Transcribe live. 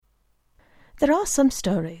There are some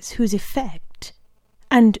stories whose effect,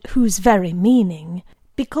 and whose very meaning,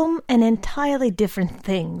 become an entirely different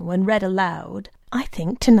thing when read aloud. I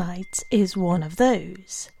think tonight's is one of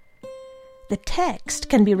those. The text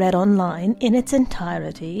can be read online in its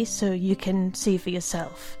entirety, so you can see for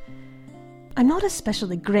yourself. I'm not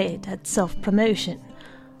especially great at self-promotion,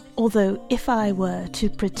 although if I were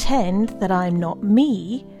to pretend that I'm not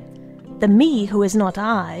me, the me who is not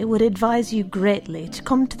I would advise you greatly to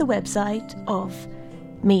come to the website of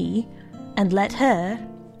me and let her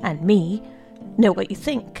and me know what you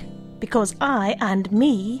think, because I and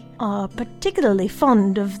me are particularly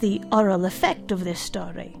fond of the oral effect of this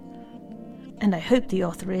story. And I hope the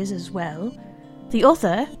author is as well. The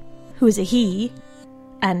author, who is a he,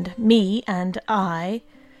 and me and I,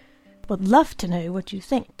 would love to know what you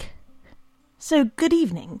think. So good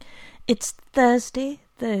evening. It's Thursday,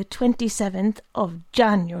 the 27th of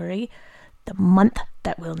January, the month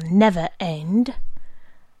that will never end,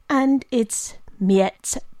 and it's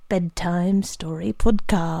Miette's Bedtime Story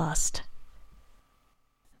Podcast.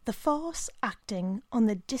 The Force Acting on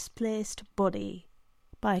the Displaced Body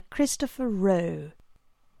by Christopher Rowe.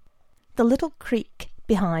 The little creek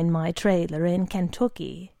behind my trailer in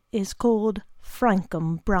Kentucky is called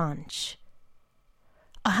Francombe Branch.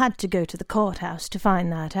 I had to go to the courthouse to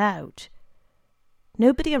find that out.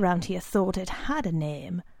 Nobody around here thought it had a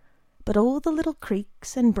name, but all the little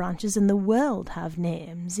creeks and branches in the world have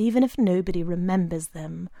names, even if nobody remembers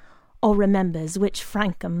them, or remembers which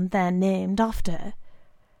Francombe they're named after.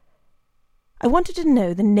 I wanted to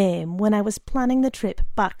know the name when I was planning the trip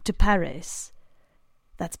back to Paris.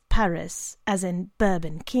 That's Paris as in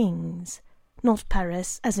Bourbon Kings, not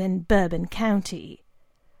Paris as in Bourbon County.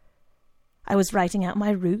 I was writing out my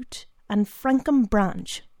route, and Francombe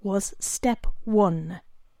Branch was step 1.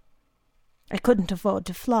 I couldn't afford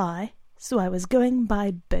to fly, so I was going by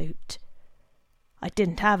boat. I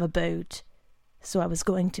didn't have a boat, so I was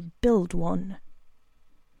going to build one.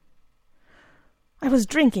 I was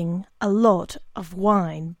drinking a lot of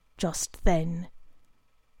wine just then.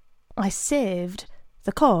 I saved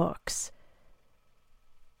the corks.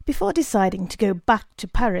 Before deciding to go back to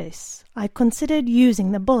Paris, I considered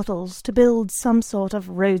using the bottles to build some sort of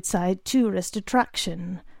roadside tourist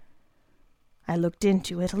attraction. I looked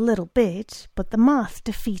into it a little bit, but the math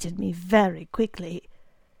defeated me very quickly.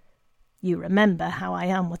 You remember how I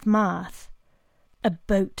am with math. A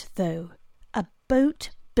boat, though. A boat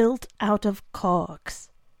built out of corks.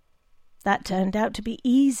 That turned out to be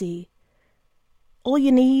easy. All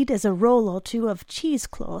you need is a roll or two of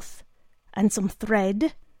cheesecloth, and some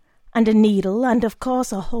thread, and a needle, and of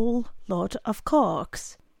course a whole lot of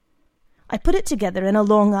corks. I put it together in a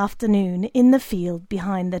long afternoon in the field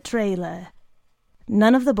behind the trailer.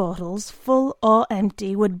 None of the bottles, full or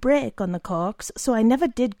empty, would break on the corks, so I never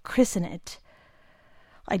did christen it.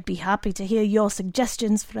 I'd be happy to hear your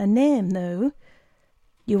suggestions for a name, though.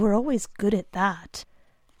 You were always good at that.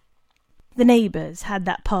 The neighbours had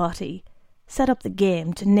that party, set up the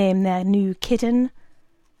game to name their new kitten.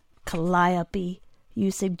 Calliope,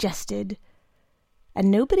 you suggested, and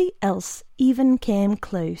nobody else even came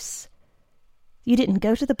close. You didn't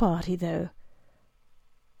go to the party, though.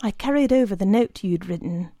 I carried over the note you'd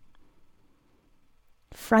written.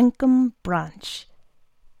 Francombe Branch.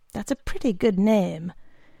 That's a pretty good name.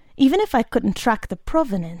 Even if I couldn't track the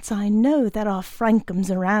provenance, I know there are Francombes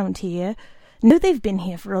around here. Know they've been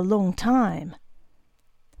here for a long time.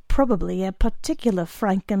 Probably a particular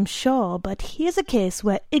Francombe Shaw, but here's a case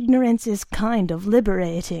where ignorance is kind of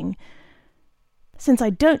liberating. Since I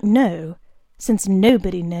don't know, since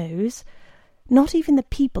nobody knows, not even the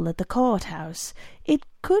people at the courthouse, it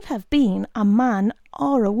could have been a man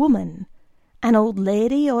or a woman, an old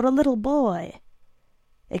lady or a little boy.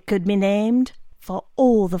 It could be named for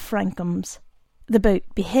all the Francombes. The boat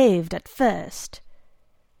behaved at first.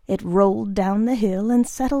 It rolled down the hill and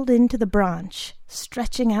settled into the branch,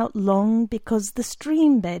 stretching out long because the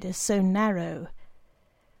stream bed is so narrow.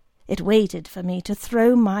 It waited for me to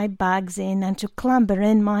throw my bags in and to clamber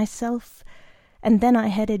in myself, and then I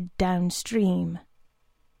headed downstream.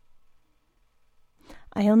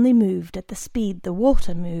 I only moved at the speed the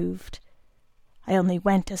water moved. I only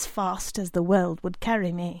went as fast as the world would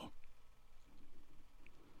carry me.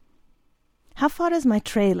 How far is my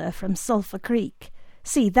trailer from Sulphur Creek?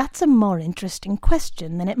 See, that's a more interesting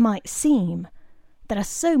question than it might seem. There are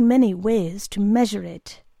so many ways to measure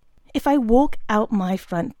it. If I walk out my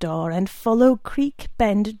front door and follow Creek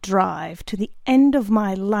Bend Drive to the end of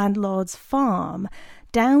my landlord's farm,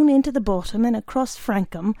 down into the bottom and across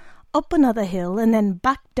Francombe, up another hill and then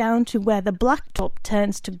back down to where the blacktop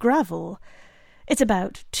turns to gravel, it's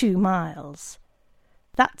about 2 miles.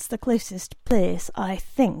 That's the closest place, I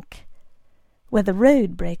think. Where the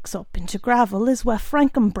road breaks up into gravel is where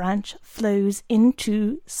Frankham Branch flows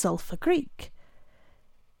into Sulphur Creek.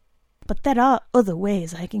 But there are other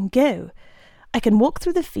ways I can go. I can walk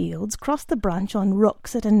through the fields, cross the branch on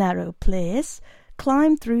rocks at a narrow place,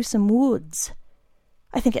 climb through some woods.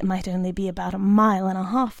 I think it might only be about 1.5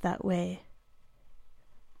 miles that way.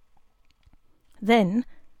 Then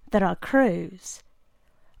there are crows.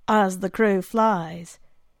 As the crow flies.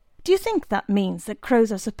 Do you think that means that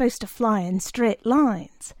crows are supposed to fly in straight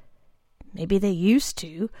lines? Maybe they used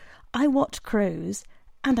to. I watch crows,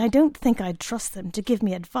 and I don't think I'd trust them to give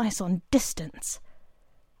me advice on distance.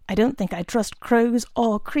 I don't think I trust crows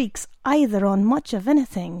or creeks either on much of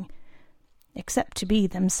anything, except to be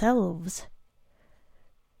themselves.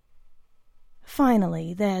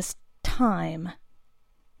 Finally, there's time.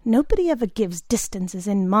 Nobody ever gives distances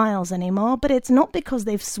in miles anymore, but it's not because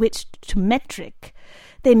they've switched to metric.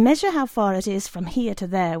 They measure how far it is from here to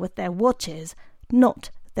there with their watches, not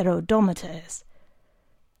their odometers.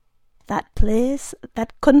 That place,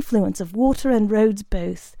 that confluence of water and roads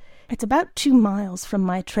both, it's about 2 miles from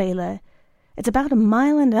my trailer. It's about 1.5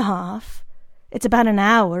 miles. It's about an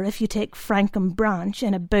hour if you take Frankham Branch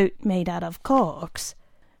in a boat made out of corks.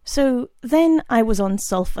 So then I was on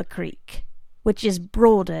Sulphur Creek, which is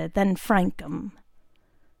broader than Frankham.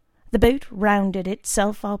 The boat rounded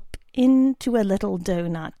itself up into a little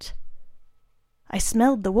donut. I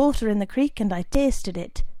smelled the water in the creek and I tasted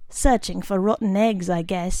it, searching for rotten eggs, I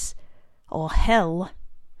guess, or hell.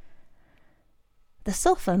 The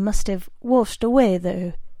sulphur must have washed away,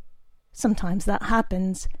 though. Sometimes that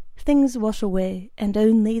happens. Things wash away, and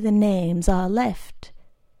only the names are left.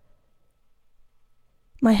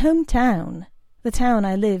 My hometown, the town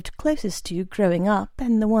I lived closest to growing up,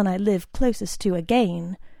 and the one I live closest to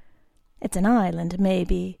again. It's an island,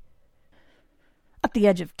 maybe. At the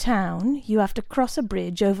edge of town, you have to cross a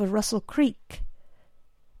bridge over Russell Creek.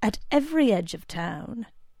 At every edge of town,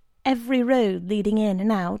 every road leading in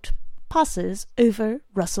and out passes over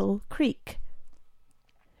Russell Creek.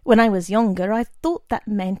 When I was younger, I thought that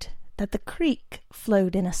meant that the creek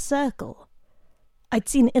flowed in a circle. I'd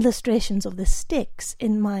seen illustrations of the Styx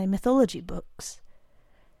in my mythology books.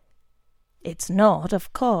 It's not,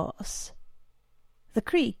 of course. The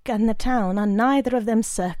creek and the town are neither of them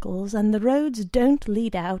circles, and the roads don't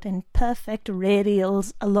lead out in perfect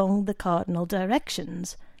radials along the cardinal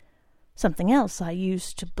directions. Something else I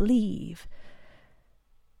used to believe.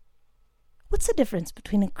 What's the difference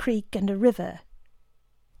between a creek and a river?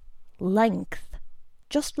 Length.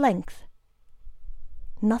 Just length.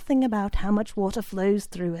 Nothing about how much water flows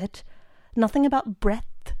through it. Nothing about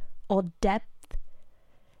breadth or depth.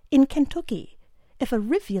 In Kentucky, if a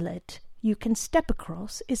rivulet you can step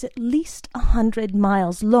across is at least 100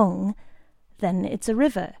 miles long, then it's a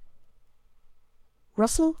river.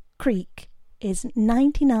 Russell Creek is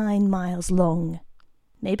 99 miles long.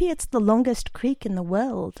 Maybe it's the longest creek in the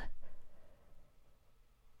world.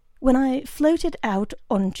 When I floated out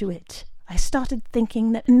onto it, I started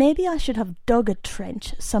thinking that maybe I should have dug a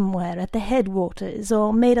trench somewhere at the headwaters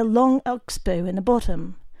or made a long oxbow in the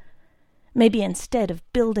bottom. Maybe instead of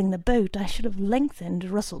building the boat, I should have lengthened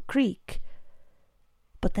Russell Creek.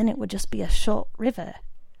 But then it would just be a short river.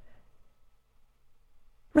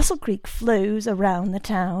 Russell Creek flows around the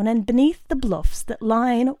town and beneath the bluffs that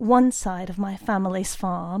line one side of my family's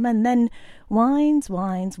farm, and then winds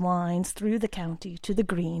through the county to the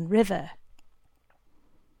Green River.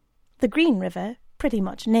 The Green River pretty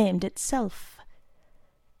much named itself.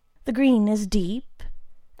 The Green is deep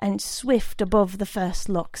and swift above the first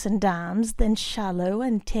locks and dams, then shallow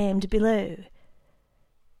and tamed below.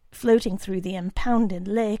 Floating through the impounded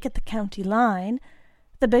lake at the county line,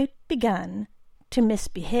 the boat began to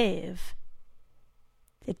misbehave.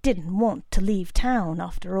 It didn't want to leave town,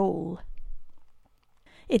 after all.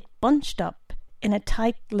 It bunched up in a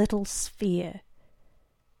tight little sphere.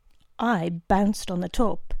 I bounced on the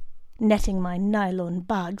top, netting my nylon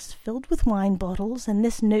bags filled with wine bottles and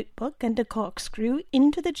this notebook and a corkscrew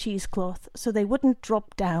into the cheesecloth so they wouldn't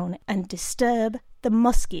drop down and disturb the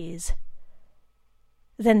muskies.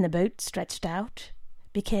 Then the boat stretched out,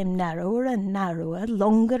 became narrower and narrower,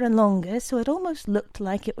 longer and longer, so it almost looked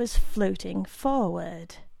like it was floating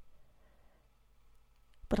forward.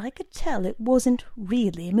 But I could tell it wasn't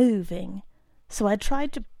really moving, so I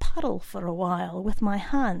tried to paddle for a while with my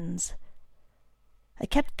hands. I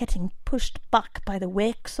kept getting pushed back by the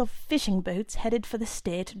wakes of fishing boats headed for the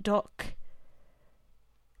state dock.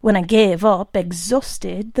 When I gave up,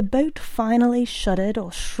 exhausted, the boat finally shuddered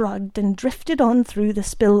or shrugged and drifted on through the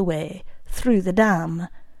spillway, through the dam.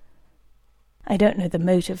 I don't know the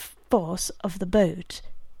motive force of the boat.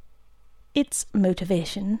 Its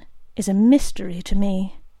motivation is a mystery to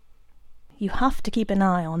me. You have to keep an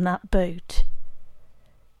eye on that boat.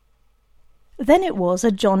 Then it was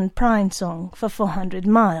a John Prine song for 400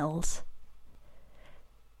 miles.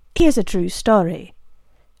 Here's a true story.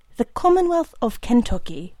 The Commonwealth of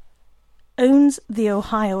Kentucky owns the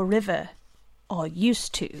Ohio River, or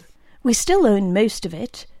used to. We still own most of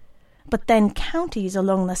it, but then counties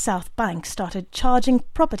along the South Bank started charging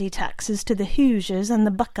property taxes to the Hoosiers and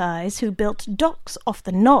the Buckeyes who built docks off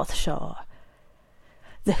the North Shore.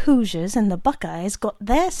 The Hoosiers and the Buckeyes got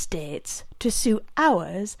their states to sue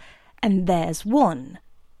ours, and theirs won.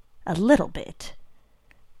 A little bit.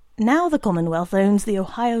 Now the Commonwealth owns the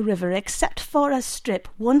Ohio River except for a strip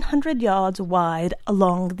 100 yards wide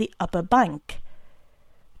along the upper bank.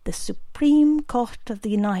 The Supreme Court of the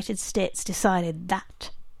United States decided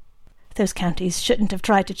that. Those counties shouldn't have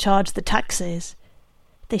tried to charge the taxes.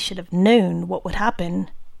 They should have known what would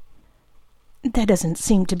happen. There doesn't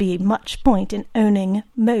seem to be much point in owning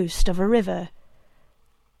most of a river.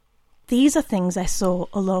 These are things I saw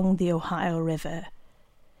along the Ohio River.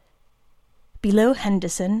 Below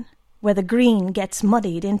Henderson, where the green gets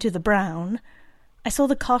muddied into the brown, I saw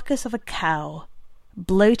the carcass of a cow,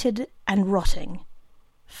 bloated and rotting,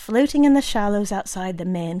 floating in the shallows outside the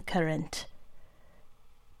main current.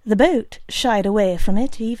 The boat shied away from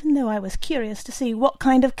it, even though I was curious to see what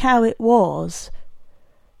kind of cow it was.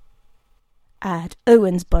 At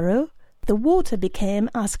Owensboro, the water became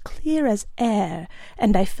as clear as air,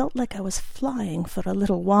 and I felt like I was flying for a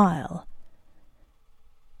little while.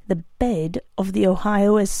 The bed of the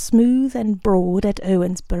Ohio is smooth and broad at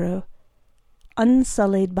Owensboro,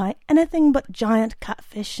 unsullied by anything but giant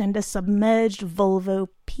catfish and a submerged Volvo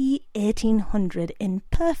P1800 in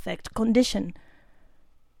perfect condition.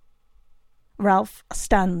 Ralph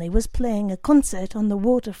Stanley was playing a concert on the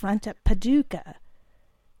waterfront at Paducah.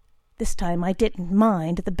 This time I didn't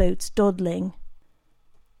mind the boats dawdling.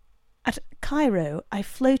 At Cairo I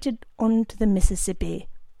floated onto the Mississippi.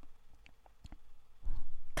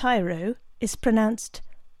 Cairo is pronounced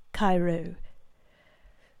Cairo.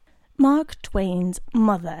 Mark Twain's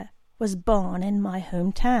mother was born in my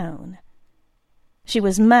hometown. She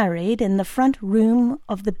was married in the front room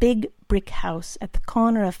of the big brick house at the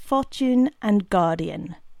corner of Fortune and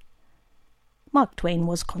Guardian. Mark Twain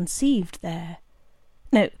was conceived there.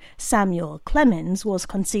 No, Samuel Clemens was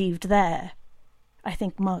conceived there. I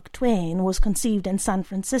think Mark Twain was conceived in San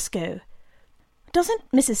Francisco. Doesn't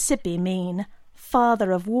Mississippi mean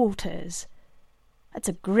Father of Waters? That's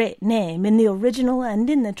a great name in the original and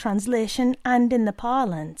in the translation and in the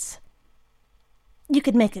parlance. You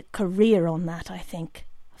could make a career on that, I think.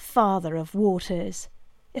 Father of Waters.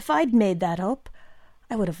 If I'd made that up,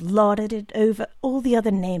 I would have lauded it over all the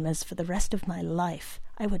other namers for the rest of my life.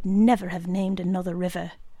 I would never have named another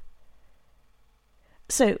river.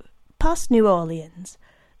 So, past New Orleans,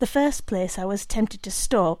 the first place I was tempted to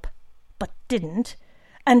stop, but didn't,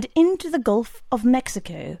 and into the Gulf of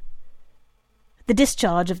Mexico. The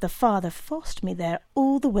discharge of the father forced me there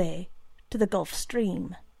all the way to the Gulf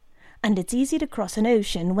Stream, and it's easy to cross an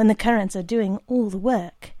ocean when the currents are doing all the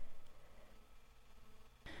work.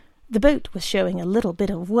 The boat was showing a little bit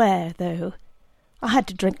of wear, though. I had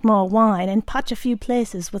to drink more wine and patch a few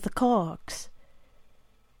places with the corks.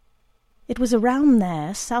 It was around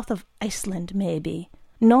there, south of Iceland maybe,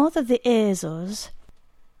 north of the Azores,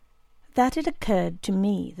 that it occurred to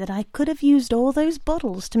me that I could have used all those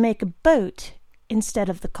bottles to make a boat instead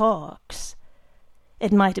of the corks.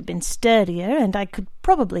 It might have been sturdier, and I could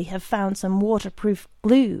probably have found some waterproof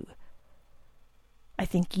glue. I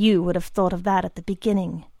think you would have thought of that at the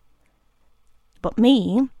beginning. But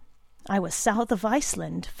me, I was south of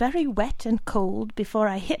Iceland, very wet and cold before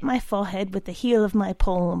I hit my forehead with the heel of my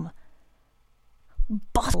palm.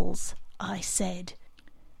 Bottles, I said.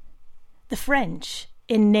 The French,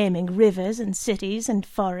 in naming rivers and cities and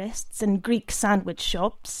forests and Greek sandwich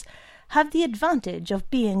shops, have the advantage of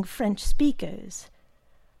being French speakers.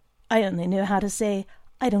 I only know how to say,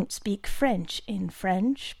 I don't speak French in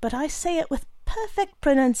French, but I say it with perfect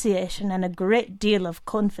pronunciation and a great deal of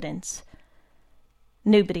confidence.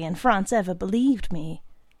 Nobody in France ever believed me.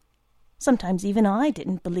 Sometimes even I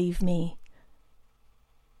didn't believe me.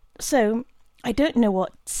 So, I don't know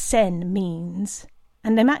what Seine means,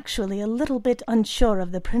 and I'm actually a little bit unsure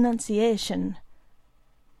of the pronunciation.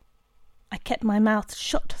 I kept my mouth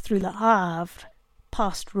shut through Le Havre,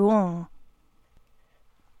 past Rouen.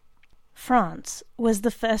 France was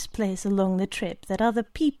the first place along the trip that other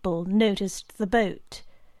people noticed the boat.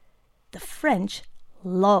 The French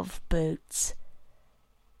love boats.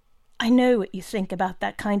 I know what you think about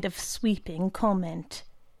that kind of sweeping comment.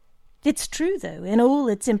 It's true, though, in all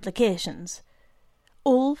its implications.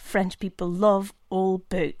 All French people love all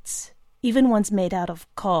boats, even ones made out of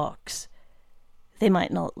corks. They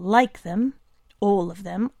might not like them, all of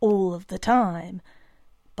the time,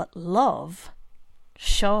 but love,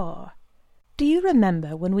 sure. Do you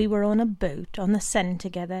remember when we were on a boat on the Seine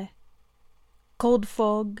together? Cold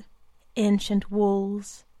fog, ancient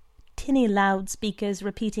walls, tinny loudspeakers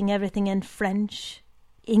repeating everything in French,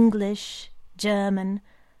 English, German,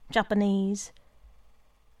 Japanese.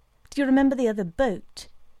 Do you remember the other boat?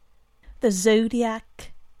 The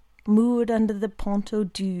Zodiac, moored under the Pont au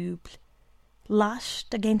Double,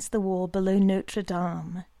 lashed against the wall below Notre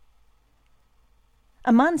Dame.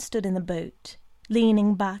 A man stood in the boat,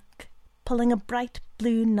 leaning back, pulling a bright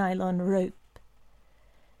blue nylon rope.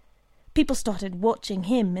 People started watching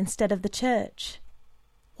him instead of the church.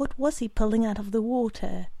 What was he pulling out of the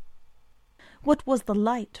water? What was the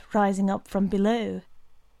light rising up from below?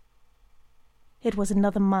 It was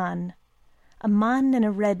another man, a man in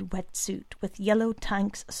a red wetsuit with yellow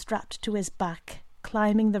tanks strapped to his back,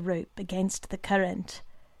 climbing the rope against the current.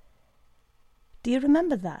 Do you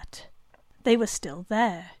remember that? They were still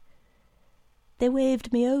there. They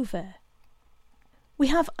waved me over. We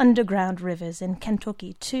have underground rivers in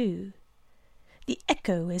Kentucky too. The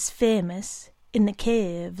echo is famous in the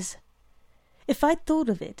caves. If I'd thought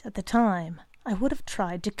of it at the time, I would have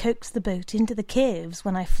tried to coax the boat into the caves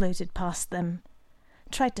when I floated past them,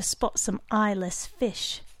 tried to spot some eyeless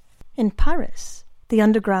fish. In Paris, the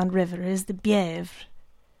underground river is the Bièvre.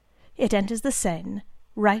 It enters the Seine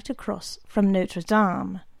right across from Notre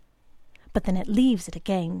Dame, but then it leaves it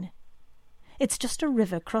again. It's just a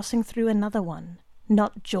river crossing through another one,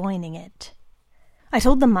 not joining it. I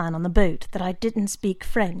told the man on the boat that I didn't speak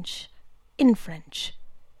French, in French.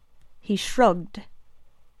 He shrugged.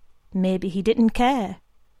 Maybe he didn't care.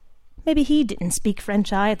 Maybe he didn't speak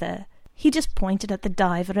French either. He just pointed at the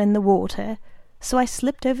diver in the water, so I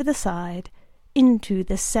slipped over the side, into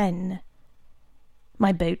the Seine.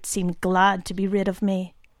 My boat seemed glad to be rid of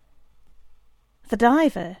me. The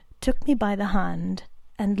diver took me by the hand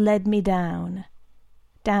and led me down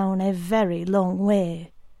a very long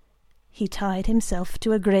way. He tied himself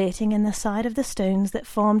to a grating in the side of the stones that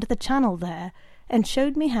formed the channel there, and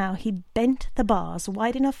showed me how he'd bent the bars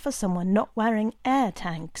wide enough for someone not wearing air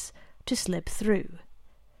tanks to slip through.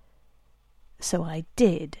 So I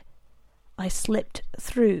did. I slipped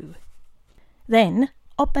through. Then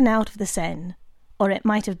up and out of the Seine, or it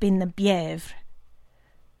might have been the Bièvre.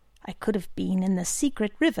 I could have been in the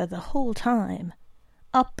secret river the whole time,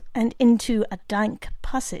 up and into a dank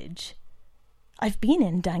passage. I've been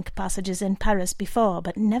in dank passages in Paris before,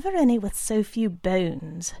 but never any with so few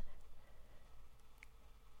bones.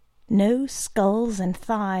 No skulls and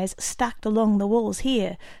thighs stacked along the walls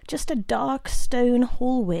here, just a dark stone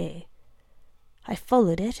hallway. I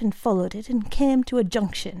followed it and came to a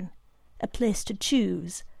junction, a place to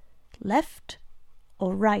choose, left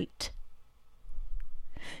or right.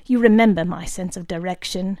 You remember my sense of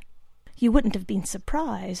direction. You wouldn't have been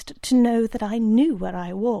surprised to know that I knew where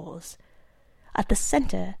I was, at the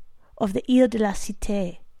centre of the Ile de la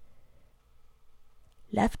Cité.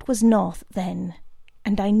 Left was north then,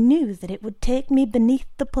 and I knew that it would take me beneath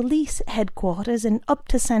the police headquarters and up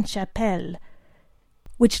to Sainte-Chapelle,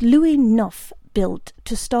 which Louis IX built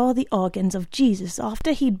to store the organs of Jesus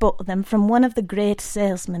after he'd bought them from one of the great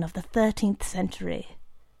salesmen of the 13th century.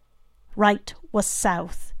 Right was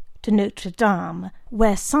south, to Notre Dame,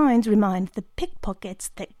 where signs remind the pickpockets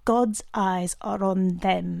that God's eyes are on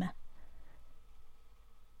them.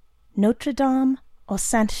 Notre Dame or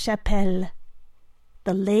Sainte-Chapelle,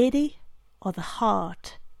 the lady or the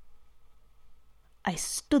heart? I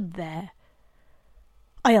stood there.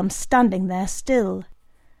 I am standing there still.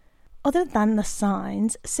 Other than the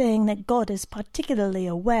signs saying that God is particularly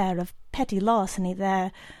aware of petty larceny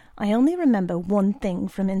there, I only remember one thing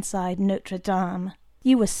from inside Notre Dame.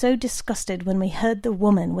 You were so disgusted when we heard the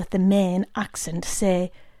woman with the Maine accent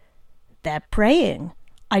say, "They're praying.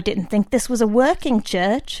 I didn't think this was a working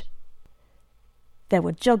church." There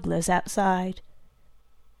were jugglers outside.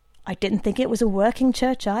 I didn't think it was a working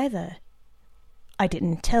church either. I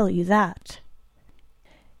didn't tell you that.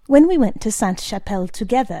 When we went to Sainte-Chapelle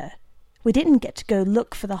together, we didn't get to go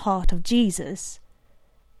look for the heart of Jesus.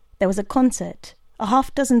 There was a concert, a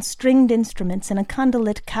half-dozen stringed instruments in a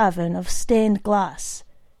candlelit cavern of stained glass.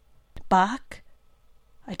 Bach?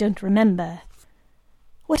 I don't remember.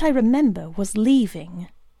 What I remember was leaving,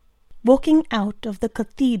 walking out of the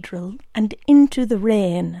cathedral and into the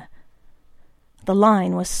rain. The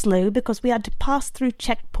line was slow because we had to pass through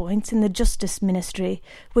checkpoints in the Justice Ministry,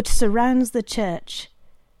 which surrounds the church.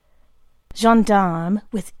 Gendarmes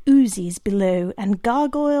with Uzis below and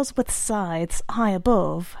gargoyles with scythes high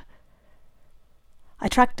above. I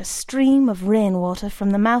tracked a stream of rainwater from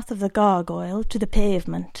the mouth of the gargoyle to the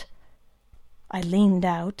pavement. I leaned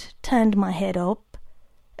out, turned my head up,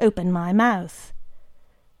 opened my mouth.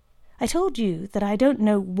 I told you that I don't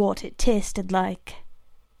know what it tasted like.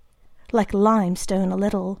 Like limestone a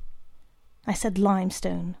little. I said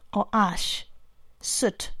limestone, or ash,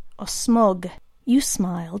 soot, or smog. You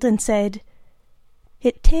smiled and said,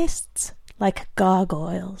 "It tastes like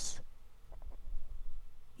gargoyles."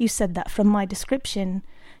 You said that from my description.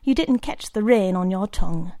 You didn't catch the rain on your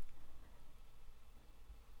tongue.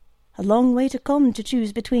 A long way to come to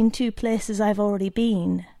choose between two places I've already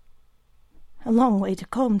been. A long way to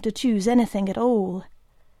come to choose anything at all.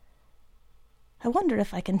 I wonder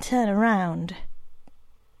if I can turn around.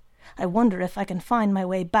 I wonder if I can find my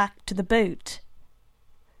way back to the boat.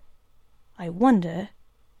 I wonder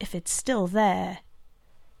if it's still there.